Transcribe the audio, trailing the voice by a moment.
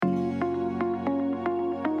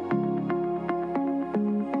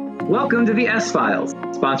Welcome to the S-Files,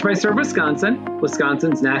 sponsored by Serve Wisconsin,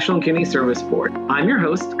 Wisconsin's National Community Service Board. I'm your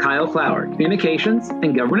host, Kyle Clower, Communications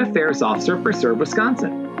and Government Affairs Officer for Serve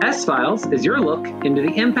Wisconsin. S-Files is your look into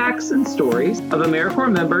the impacts and stories of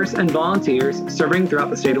AmeriCorps members and volunteers serving throughout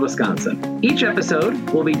the state of Wisconsin. Each episode,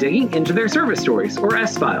 we'll be digging into their service stories, or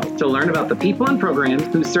S-Files, to learn about the people and programs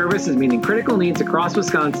whose service is meeting critical needs across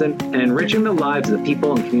Wisconsin and enriching the lives of the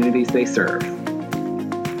people and communities they serve.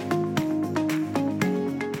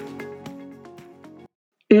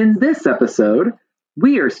 In this episode,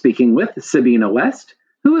 we are speaking with Sabina West,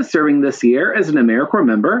 who is serving this year as an AmeriCorps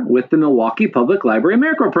member with the Milwaukee Public Library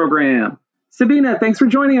AmeriCorps program. Sabina, thanks for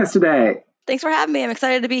joining us today. Thanks for having me. I'm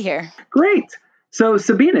excited to be here. Great. So,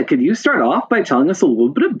 Sabina, could you start off by telling us a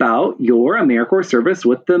little bit about your AmeriCorps service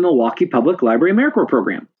with the Milwaukee Public Library AmeriCorps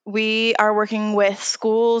program? We are working with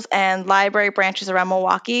schools and library branches around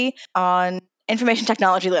Milwaukee on information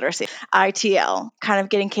technology literacy, ITL, kind of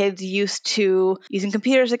getting kids used to using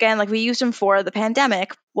computers again, like we used them for the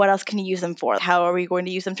pandemic. What else can you use them for? How are we going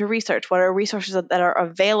to use them to research? What are resources that are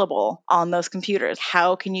available on those computers?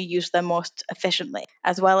 How can you use them most efficiently?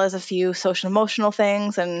 As well as a few social emotional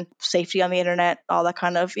things and safety on the internet, all that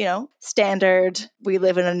kind of, standard, we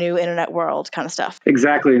live in a new internet world kind of stuff.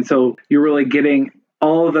 Exactly. And so you're really getting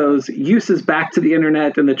all of those uses back to the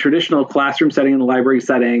internet and the traditional classroom setting and the library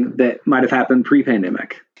setting that might have happened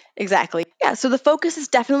pre-pandemic. Exactly. Yeah. So the focus is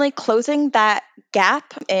definitely closing that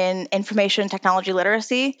gap in information technology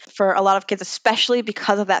literacy for a lot of kids, especially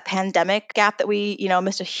because of that pandemic gap that we,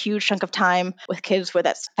 missed a huge chunk of time with kids with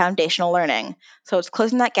that foundational learning. So it's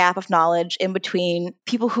closing that gap of knowledge in between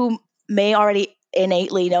people who may already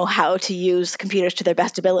innately know how to use computers to their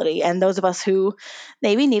best ability, and those of us who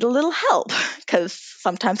maybe need a little help because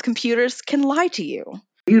sometimes computers can lie to you.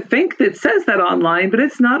 You think that it says that online, but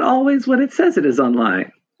it's not always what it says it is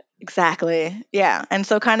online. Exactly. Yeah. And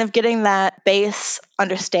so kind of getting that base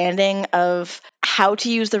understanding of how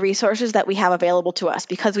to use the resources that we have available to us,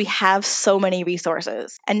 because we have so many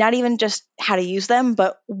resources, and not even just how to use them,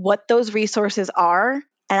 but what those resources are. And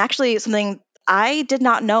actually something I did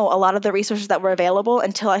not know a lot of the resources that were available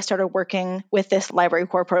until I started working with this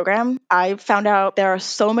LibraryCorps program. I found out there are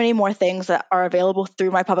so many more things that are available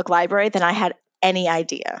through my public library than I had any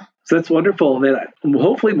idea. So that's wonderful that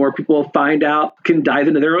hopefully more people will find out, can dive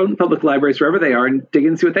into their own public libraries wherever they are and dig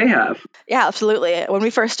and see what they have. Yeah, absolutely. When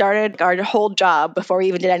we first started, our whole job before we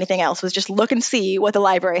even did anything else was just look and see what the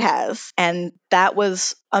library has. And that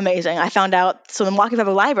was amazing. I found out, so the Milwaukee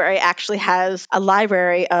Public Library actually has a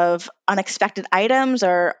library of unexpected items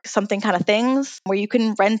or something kind of things where you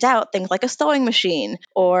can rent out things like a sewing machine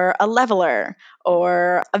or a leveler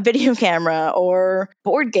or a video camera or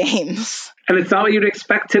board games. And it's not what you'd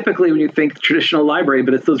expect typically when you think traditional library,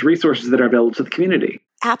 but it's those resources that are available to the community.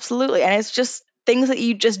 Absolutely. And it's just things that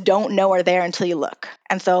you just don't know are there until you look.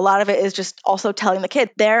 And so a lot of it is just also telling the kid,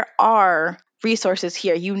 there are resources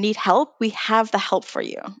here. You need help. We have the help for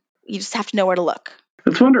you. You just have to know where to look.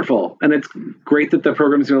 That's wonderful. And it's great that the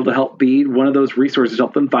program is able to help be one of those resources,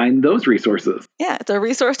 help them find those resources. Yeah, it's a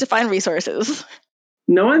resource to find resources.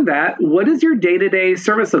 Knowing that, what does your day-to-day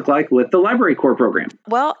service look like with the LibraryCorps program?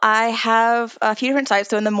 Well, I have a few different sites.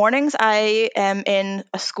 So in the mornings, I am in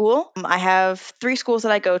a school. I have 3 schools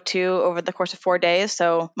that I go to over the course of 4 days.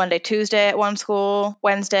 So Monday, Tuesday at one school,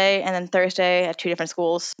 Wednesday, and then Thursday at 2 different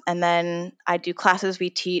schools. And then I do classes. We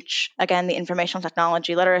teach, again, the informational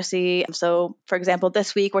technology literacy. So for example,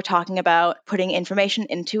 this week, we're talking about putting information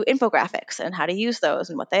into infographics and how to use those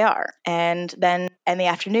and what they are. And then in the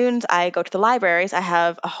afternoons, I go to the libraries. I have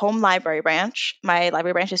a home library branch. My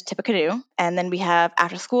library branch is Tippecanoe. And then we have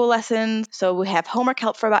after school lessons. So we have homework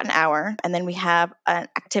help for about an hour. And then we have an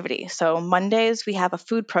activity. So Mondays, we have a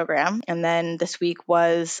food program. And then this week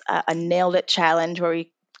was a nailed it challenge where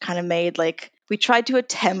we kind of made we tried to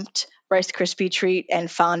attempt Rice Krispie treat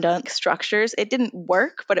and fondant structures. It didn't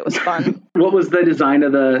work, but it was fun. What was the design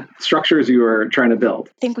of the structures you were trying to build?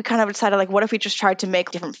 I think we kind of decided, what if we just tried to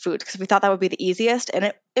make different foods? Because we thought that would be the easiest,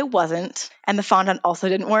 and it wasn't. And the fondant also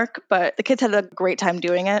didn't work, but the kids had a great time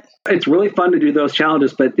doing it. It's really fun to do those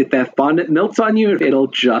challenges, but if that fondant melts on you, it'll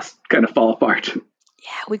just kind of fall apart.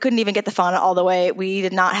 Yeah, we couldn't even get the fondant all the way. We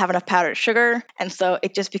did not have enough powdered sugar, and so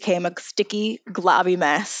it just became a sticky, globby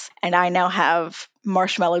mess. And I now have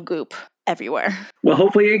marshmallow goop everywhere. Well,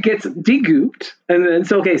 hopefully it gets degooped. And then,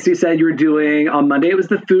 so you said you were doing, on Monday, it was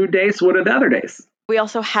the food day. So what are the other days? We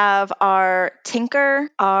also have our Tinker,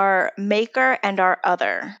 our Maker, and our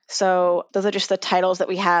Other. So those are just the titles that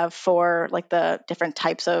we have for the different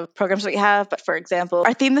types of programs that we have. But for example,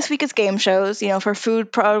 our theme this week is game shows. For food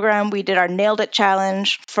program, we did our Nailed It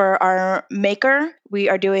challenge. For our Maker, We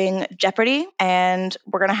are doing Jeopardy, and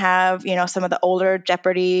we're going to have, some of the older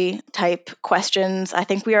Jeopardy type questions. I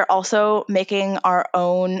think we are also making our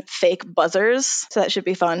own fake buzzers, so that should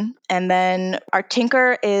be fun. And then our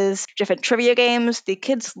Tinker is different trivia games. The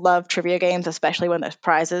kids love trivia games, especially when there's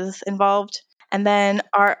prizes involved. And then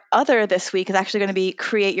our other this week is actually going to be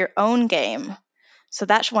create your own game. So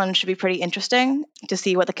that one should be pretty interesting to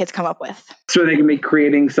see what the kids come up with. So they can be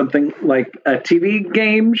creating something like a TV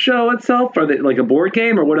game show itself, or like a board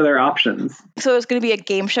game, or what are their options? So it's going to be a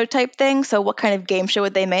game show type thing. So what kind of game show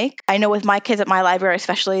would they make? I know with my kids at my library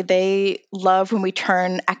especially, they love when we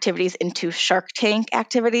turn activities into Shark Tank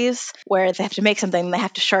activities, where they have to make something and they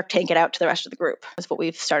have to Shark Tank it out to the rest of the group. That's what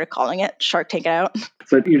we've started calling it, Shark Tank it out.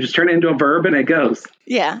 So you just turn it into a verb and it goes.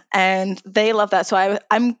 Yeah, and they love that. So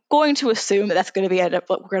I'm going to assume that that's going to be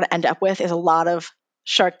what we're going to end up with is a lot of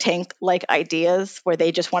Shark Tank-like ideas where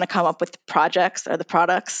they just want to come up with projects or the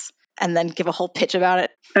products and then give a whole pitch about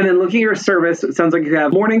it. And then looking at your service, it sounds like you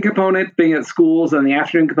have morning component being at schools and the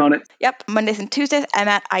afternoon component. Yep. Mondays and Tuesdays, I'm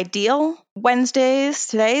at Ideal.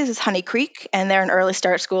 Today's is Honey Creek, and they're an early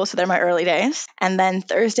start school, so they're my early days. And then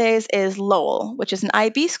Thursdays is Lowell, which is an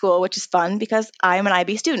IB school, which is fun because I'm an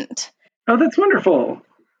IB student. Oh, that's wonderful.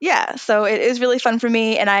 Yeah, so it is really fun for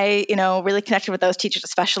me, and I, really connected with those teachers,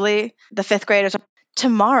 especially the fifth graders.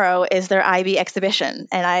 Tomorrow is their IB exhibition,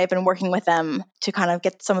 and I've been working with them to kind of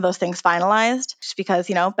get some of those things finalized, just because,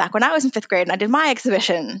 back when I was in fifth grade and I did my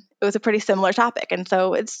exhibition, it was a pretty similar topic. And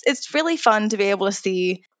so it's really fun to be able to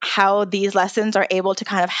see how these lessons are able to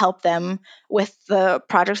kind of help them with the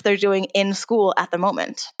projects they're doing in school at the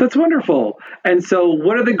moment. That's wonderful. And so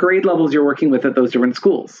what are the grade levels you're working with at those different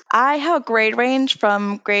schools? I have a grade range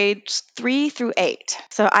from grades 3 through 8.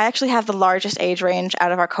 So I actually have the largest age range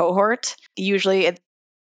out of our cohort. Usually it's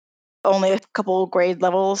only a couple grade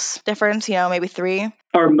levels difference, maybe 3.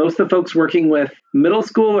 Are most of the folks working with middle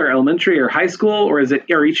school or elementary or high school, or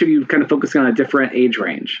are each of you kind of focusing on a different age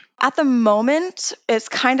range? At the moment, it's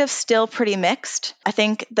kind of still pretty mixed. I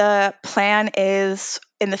think the plan is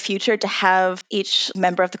in the future to have each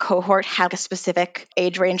member of the cohort have a specific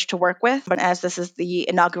age range to work with. But as this is the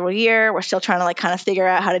inaugural year, we're still trying to kind of figure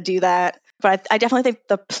out how to do that. But I definitely think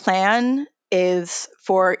the plan is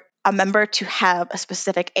for a member to have a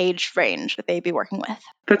specific age range that they'd be working with.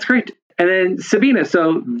 That's great. And then Sabina,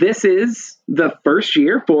 so this is the first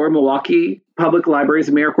year for Milwaukee Public Library's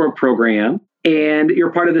AmeriCorps program, and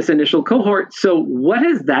you're part of this initial cohort. So what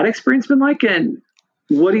has that experience been like, and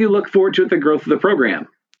what do you look forward to with the growth of the program?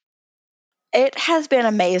 It has been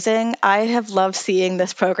amazing. I have loved seeing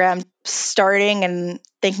this program starting and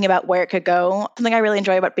thinking about where it could go. Something I really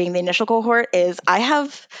enjoy about being the initial cohort is I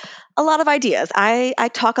have a lot of ideas. I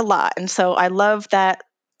talk a lot, and so I love that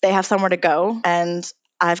they have somewhere to go, and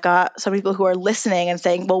I've got some people who are listening and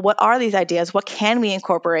saying, well, what are these ideas? What can we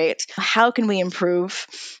incorporate? How can we improve?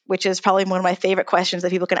 Which is probably one of my favorite questions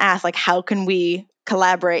that people can ask, like, how can we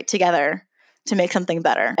collaborate together to make something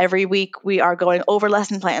better? Every week we are going over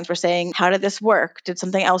lesson plans. We're saying, how did this work? Did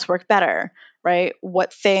something else work better? Right?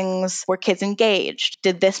 What things were kids engaged?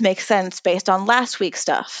 Did this make sense based on last week's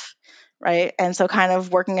stuff? Right? And so kind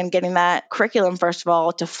of working on getting that curriculum, first of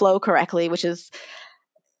all, to flow correctly, which is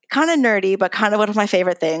kind of nerdy, but kind of one of my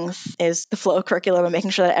favorite things is the flow curriculum and making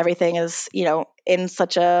sure that everything is, in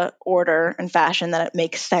such a order and fashion that it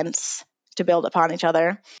makes sense to build upon each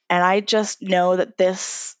other. And I just know that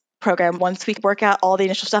this program, once we work out all the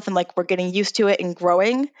initial stuff and we're getting used to it and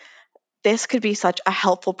growing, this could be such a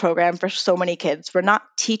helpful program for so many kids. We're not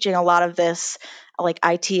teaching a lot of this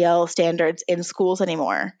ITL standards in schools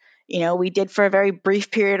anymore. We did for a very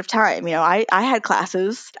brief period of time. I had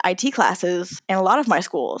classes, IT classes, in a lot of my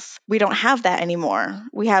schools. We don't have that anymore.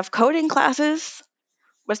 We have coding classes,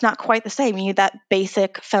 but it's not quite the same. You need that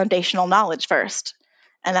basic foundational knowledge first,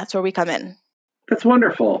 and that's where we come in. That's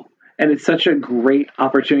wonderful. And it's such a great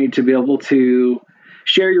opportunity to be able to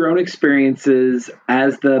share your own experiences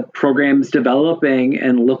as the program's developing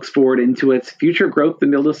and looks forward into its future growth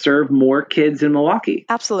and be able to serve more kids in Milwaukee.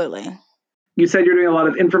 Absolutely. You said you're doing a lot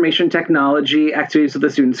of information technology activities with the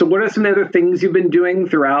students. So what are some other things you've been doing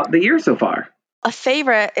throughout the year so far? A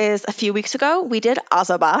favorite is a few weeks ago, we did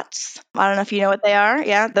Ozobots. I don't know if you know what they are.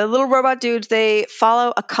 Yeah, the little robot dudes, they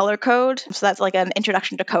follow a color code. So that's like an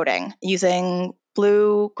introduction to coding using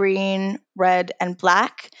blue, green, red, and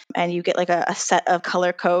black. And you get a set of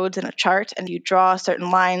color codes in a chart, and you draw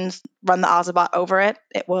certain lines, run the Ozobot over it.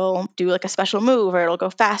 It will do a special move, or it'll go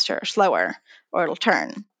faster or slower, or it'll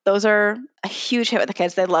turn. Those are a huge hit with the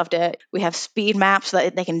kids. They loved it. We have speed maps so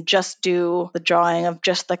that they can just do the drawing of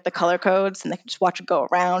just the color codes, and they can just watch it go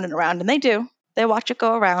around and around. And they do. They watch it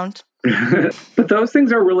go around. But those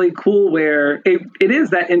things are really cool where it is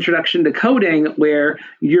that introduction to coding where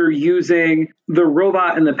you're using the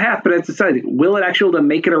robot and the path, but it's decided, will it actually be able to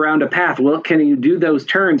make it around a path? Can you do those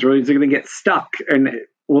turns, or is it going to get stuck? And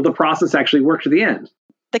will the process actually work to the end?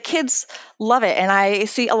 The kids love it, and I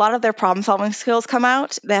see a lot of their problem-solving skills come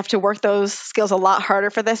out. They have to work those skills a lot harder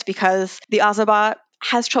for this because the Ozobot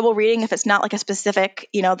has trouble reading if it's not like a specific,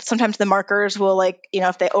 sometimes the markers will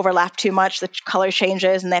if they overlap too much, the color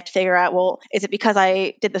changes and they have to figure out, well, is it because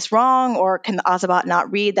I did this wrong, or can the Ozobot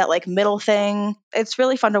not read that middle thing? It's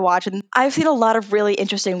really fun to watch, and I've seen a lot of really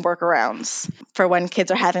interesting workarounds for when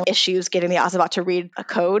kids are having issues getting the Ozobot to read a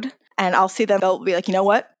code. And I'll see them, they'll be like, you know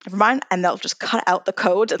what, never mind. And they'll just cut out the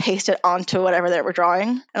code and paste it onto whatever they were drawing.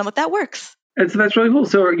 And I'm like, that works. And so that's really cool.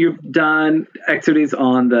 So you've done activities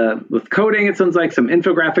with coding, it sounds like, some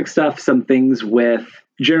infographic stuff, some things with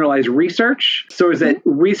generalized research. So is it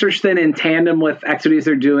research then in tandem with activities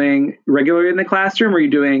they're doing regularly in the classroom, or are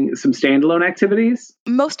you doing some standalone activities?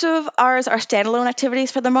 Most of ours are standalone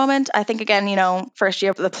activities for the moment. I think, again, first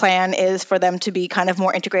year, the plan is for them to be kind of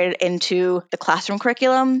more integrated into the classroom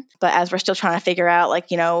curriculum. But as we're still trying to figure out,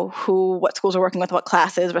 what schools are working with, what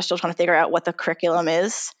classes, we're still trying to figure out what the curriculum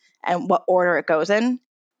is and what order it goes in.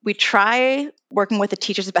 We try working with the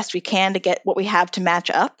teachers as best we can to get what we have to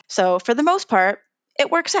match up. So for the most part, it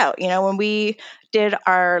works out. When we did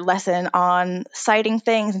our lesson on citing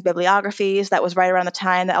things and bibliographies, that was right around the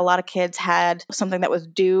time that a lot of kids had something that was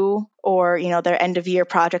due, or, their end of year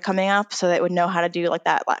project coming up, so they would know how to do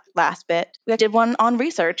that last bit. We did one on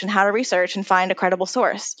research and how to research and find a credible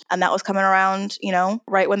source. And that was coming around,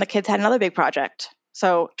 right when the kids had another big project.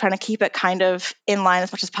 So trying to keep it kind of in line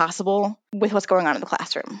as much as possible with what's going on in the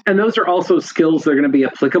classroom. And those are also skills that are going to be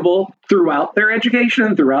applicable throughout their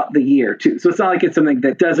education, throughout the year, too. So it's not like it's something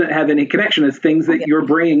that doesn't have any connection. It's things that you're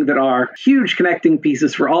bringing that are huge connecting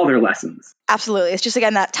pieces for all their lessons. Absolutely. It's just,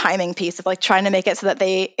 again, that timing piece of trying to make it so that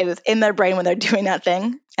it is in their brain when they're doing that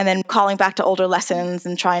thing. And then calling back to older lessons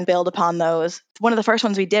and try and build upon those. One of the first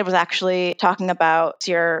ones we did was actually talking about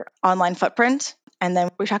your online footprint. And then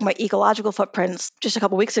we were talking about ecological footprints just a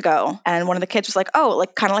couple weeks ago. And one of the kids was like, oh,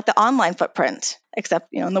 kind of like the online footprint, except,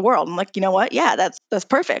 in the world. I'm like, you know what? Yeah, that's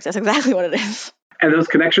perfect. That's exactly what it is. And those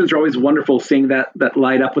connections are always wonderful, seeing that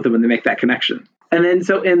light up with them when they make that connection. And then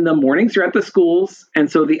so in the mornings, you're at the schools.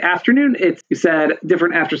 And so the afternoon, you said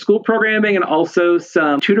different after school programming and also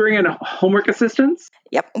some tutoring and homework assistance.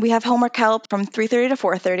 Yep. We have homework help from 3:30 to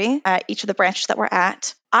 4:30 at each of the branches that we're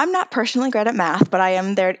at. I'm not personally great at math, but I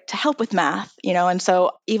am there to help with math, and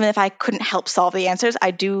so even if I couldn't help solve the answers,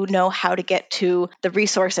 I do know how to get to the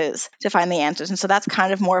resources to find the answers. And so that's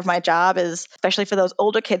kind of more of my job, is especially for those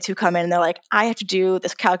older kids who come in and they're like, I have to do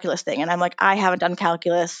this calculus thing. And I'm like, I haven't done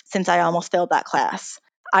calculus since I almost failed that class.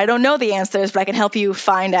 I don't know the answers, but I can help you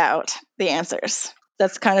find out the answers.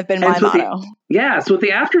 That's kind of been my motto. So with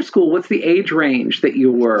the after school, what's the age range that you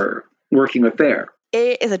were working with there?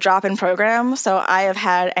 It is a drop-in program, so I have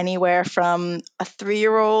had anywhere from a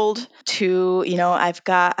 3-year-old to, I've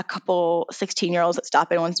got a couple 16-year-olds that stop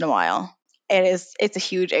in once in a while. It's a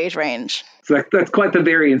huge age range. So that's quite the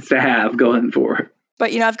variance to have going forward.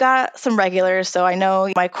 But, I've got some regulars, so I know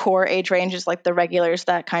my core age range is the regulars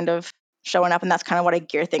that kind of showing up, and that's kind of what I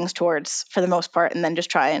gear things towards for the most part, and then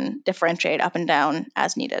just try and differentiate up and down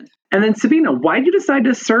as needed. And then, Sabina, why did you decide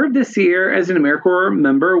to serve this year as an AmeriCorps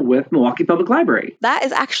member with Milwaukee Public Library? That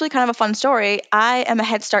is actually kind of a fun story. I am a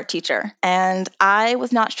Head Start teacher, and I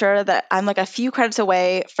was not sure that I'm a few credits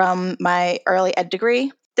away from my early ed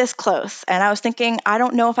degree, this close. And I was thinking, I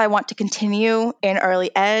don't know if I want to continue in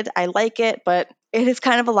early ed. I like it, but it is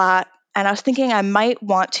kind of a lot. And I was thinking I might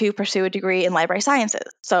want to pursue a degree in library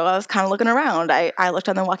sciences. So I was kind of looking around. I looked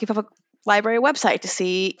on the Milwaukee Public Library website to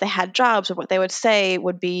see if they had jobs, or what they would say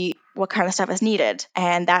would be what kind of stuff is needed.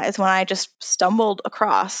 And that is when I just stumbled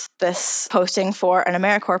across this posting for an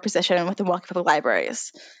AmeriCorps position with the Milwaukee Public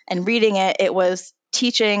Libraries. And reading it, it was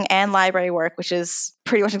teaching and library work, which is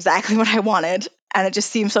pretty much exactly what I wanted. And it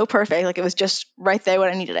just seemed so perfect. It was just right there when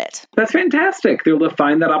I needed it. That's fantastic. To be able to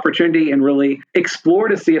find that opportunity and really explore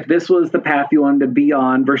to see if this was the path you wanted to be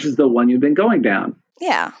on versus the one you've been going down.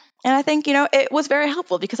 Yeah. And I think, it was very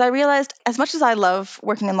helpful because I realized as much as I love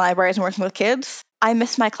working in libraries and working with kids, I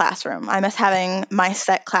miss my classroom. I miss having my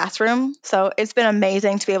set classroom. So it's been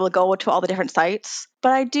amazing to be able to go to all the different sites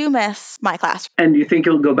but I do miss my class. And you think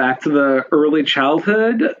you'll go back to the early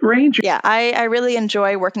childhood range? Yeah, I really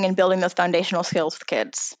enjoy working and building those foundational skills with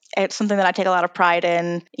kids. It's something that I take a lot of pride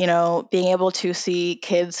in, being able to see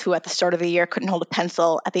kids who at the start of the year couldn't hold a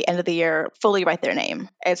pencil at the end of the year fully write their name.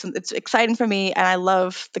 It's exciting for me, and I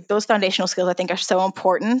love those foundational skills. I think are so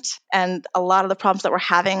important, and a lot of the problems that we're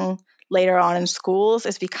having later on in schools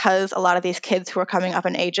is because a lot of these kids who are coming up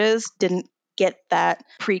in ages didn't get that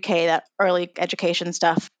pre-K, that early education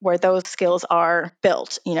stuff where those skills are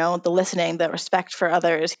built, the listening, the respect for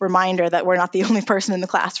others, reminder that we're not the only person in the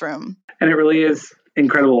classroom. And it really is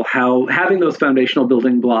incredible how having those foundational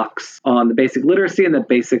building blocks on the basic literacy and the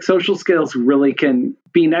basic social skills really can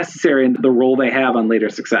be necessary in the role they have on later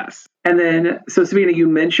success. And then, so Sabina, you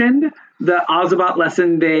mentioned the Ozobot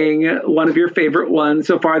lesson being one of your favorite ones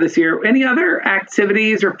so far this year. Any other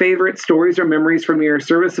activities or favorite stories or memories from your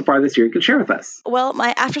service so far this year you can share with us? Well,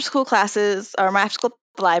 my after-school classes, or my after-school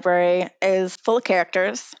library, is full of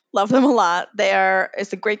characters. Love them a lot.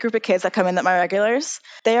 It's a great group of kids that come in that my regulars.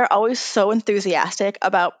 They are always so enthusiastic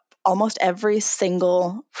about almost every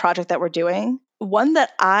single project that we're doing. One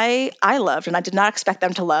that I loved and I did not expect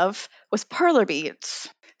them to love was perler beads.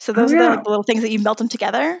 So those are the little things that you melt them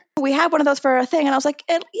together. We had one of those for a thing, and I was like,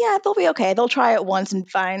 yeah, they'll be okay. They'll try it once and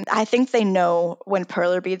fine. I think they know when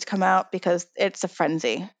perler beads come out because it's a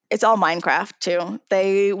frenzy. It's all Minecraft, too.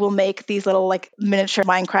 They will make these little, miniature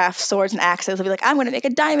Minecraft swords and axes. They'll be like, I'm going to make a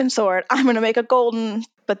diamond sword. I'm going to make a golden.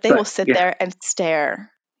 But they will sit there and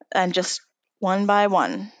stare, and just one by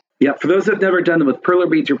one. Yeah, for those that have never done them with perler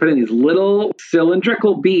beads, you're putting these little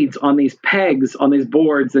cylindrical beads on these pegs on these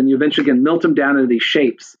boards, and you eventually can melt them down into these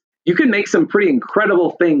shapes. You can make some pretty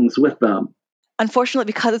incredible things with them. Unfortunately,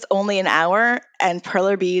 because it's only an hour and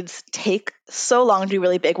perler beads take so long to do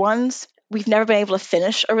really big ones, we've never been able to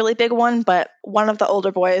finish a really big one, but one of the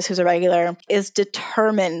older boys who's a regular is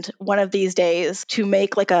determined one of these days to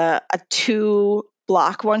make a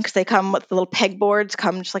 2-block one, because they come with the little pegboards,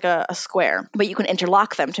 come just like a square, but you can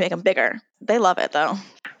interlock them to make them bigger. They love it, though.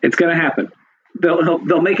 It's going to happen.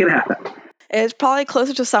 They'll make it happen. It's probably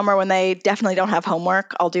closer to summer when they definitely don't have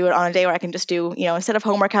homework. I'll do it on a day where I can just do, instead of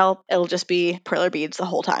homework help, it'll just be perler beads the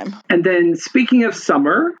whole time. And then speaking of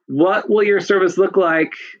summer, what will your service look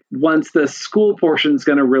like once the school portion is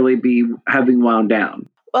going to really be having wound down?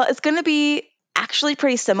 Well, it's going to be actually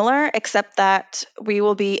pretty similar, except that we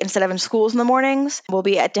will be, instead of in schools in the mornings, we'll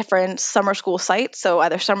be at different summer school sites. So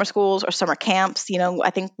either summer schools or summer camps. I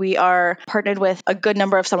think we are partnered with a good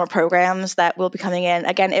number of summer programs that will be coming in.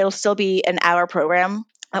 Again, it'll still be an hour program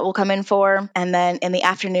that we'll come in for. And then in the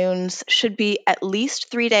afternoons should be at least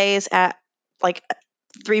 3 days at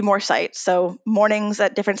 3 more sites. So mornings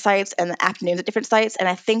at different sites and the afternoons at different sites. And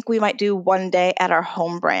I think we might do one day at our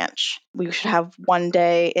home branch. We should have one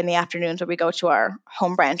day in the afternoons where we go to our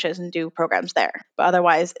home branches and do programs there. But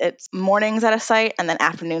otherwise, it's mornings at a site and then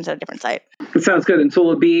afternoons at a different site. That sounds good. And so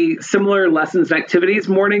will it be similar lessons and activities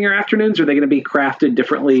morning or afternoons, or are they going to be crafted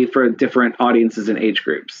differently for different audiences and age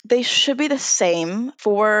groups? They should be the same.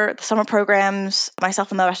 For the summer programs,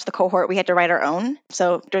 myself and the rest of the cohort, we had to write our own.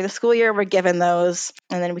 So during the school year, we're given those,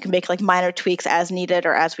 and then we can make minor tweaks as needed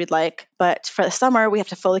or as we'd like. But for the summer, we have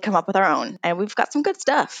to fully come up with our own. And we've got some good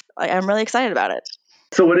stuff. I'm really excited about it.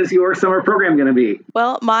 So what is your summer program going to be?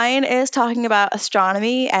 Well, mine is talking about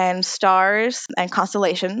astronomy and stars and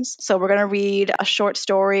constellations. So we're going to read a short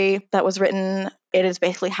story that was written. It is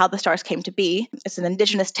basically how the stars came to be. It's an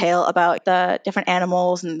indigenous tale about the different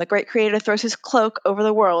animals, and the great creator throws his cloak over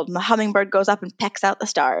the world, and the hummingbird goes up and pecks out the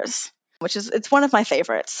stars, it's one of my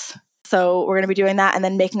favorites. So we're going to be doing that and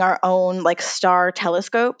then making our own star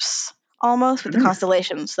telescopes almost with the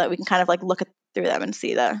constellations so that we can kind of look through them and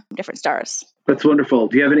see the different stars. That's wonderful.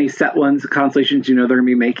 Do you have any set ones, constellations they're going to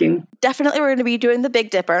be making? Definitely we're going to be doing the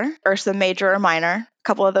Big Dipper, Ursa Major or Minor. A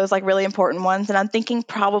couple of those really important ones. And I'm thinking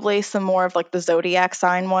probably some more of the zodiac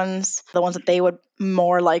sign ones, the ones that they would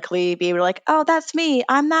more likely be able to oh, that's me.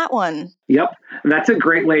 I'm that one. Yep. That's a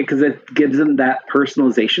great way because it gives them that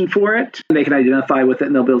personalization for it. And they can identify with it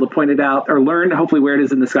and they'll be able to point it out or learn hopefully where it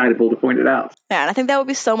is in the sky to be able to point it out. Yeah, and I think that would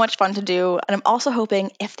be so much fun to do. And I'm also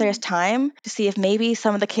hoping if there's time to see if maybe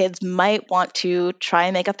some of the kids might want to try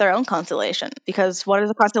and make up their own constellation. Because what is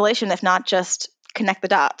a constellation if not just connect the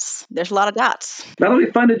dots? There's a lot of dots. That'll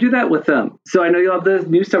be fun to do that with them. So I know you'll have the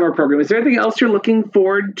new summer program. Is there anything else you're looking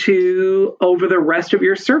forward to over the rest of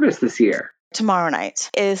your service this year? Tomorrow night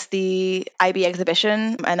is the IB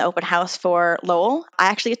exhibition and the open house for Lowell. I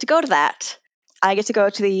actually get to go to that. I get to go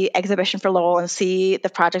to the exhibition for Lowell and see the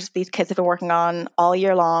projects these kids have been working on all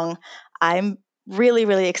year long. I'm really,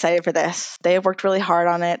 really excited for this. They have worked really hard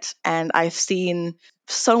on it, and I've seen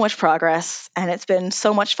so much progress, and it's been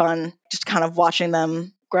so much fun just kind of watching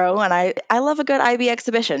them grow. And I love a good IB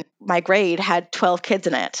exhibition. My grade had 12 kids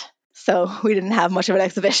in it, so we didn't have much of an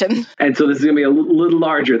exhibition. And so this is going to be a little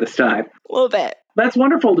larger this time. A little bit. That's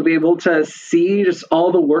wonderful to be able to see just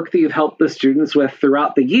all the work that you've helped the students with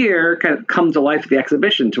throughout the year kind of come to life at the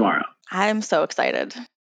exhibition tomorrow. I'm so excited.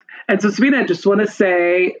 And so, Sabina, I just want to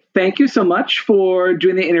say thank you so much for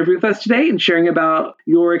doing the interview with us today and sharing about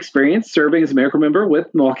your experience serving as an AmeriCorps member with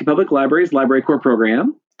Milwaukee Public Library's LibraryCorps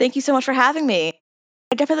program. Thank you so much for having me.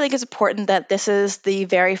 I definitely think it's important that this is the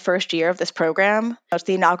very first year of this program. It's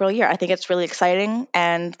the inaugural year. I think it's really exciting,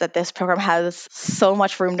 and that this program has so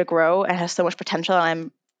much room to grow and has so much potential. And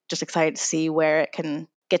I'm just excited to see where it can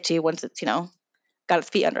get to once it's, got its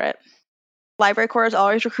feet under it. LibraryCorps is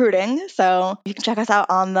always recruiting, so you can check us out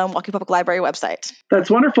on the Milwaukee Public Library website. That's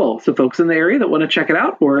wonderful. So folks in the area that want to check it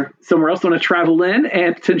out or somewhere else want to travel in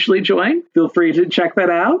and potentially join, feel free to check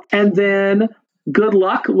that out. And then good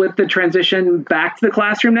luck with the transition back to the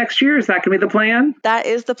classroom next year. Is that going to be the plan? That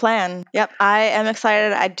is the plan. Yep, I am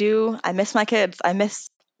excited. I miss my kids. I miss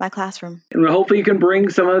my classroom. And hopefully you can bring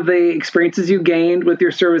some of the experiences you gained with your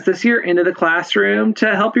service this year into the classroom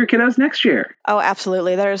to help your kiddos next year. Oh,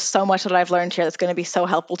 absolutely. There's so much that I've learned here that's going to be so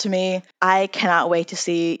helpful to me. I cannot wait to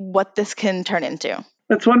see what this can turn into.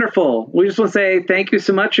 That's wonderful. We just want to say thank you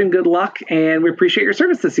so much and good luck, and we appreciate your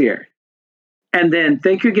service this year. And then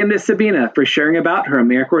thank you again to Sabina for sharing about her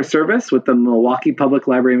AmeriCorps service with the Milwaukee Public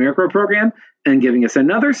Library AmeriCorps program and giving us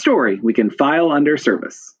another story we can file under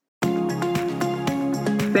service.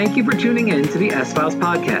 Thank you for tuning in to the S-Files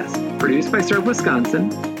podcast, produced by Serve Wisconsin.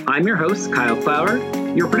 I'm your host, Kyle Flower.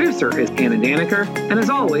 Your producer is Anna Daniker. And as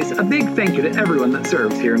always, a big thank you to everyone that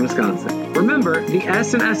serves here in Wisconsin. Remember, the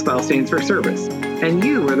S in S-Files stands for service, and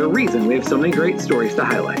you are the reason we have so many great stories to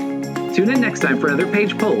highlight. Tune in next time for another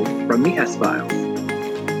page pulled from the S-Files.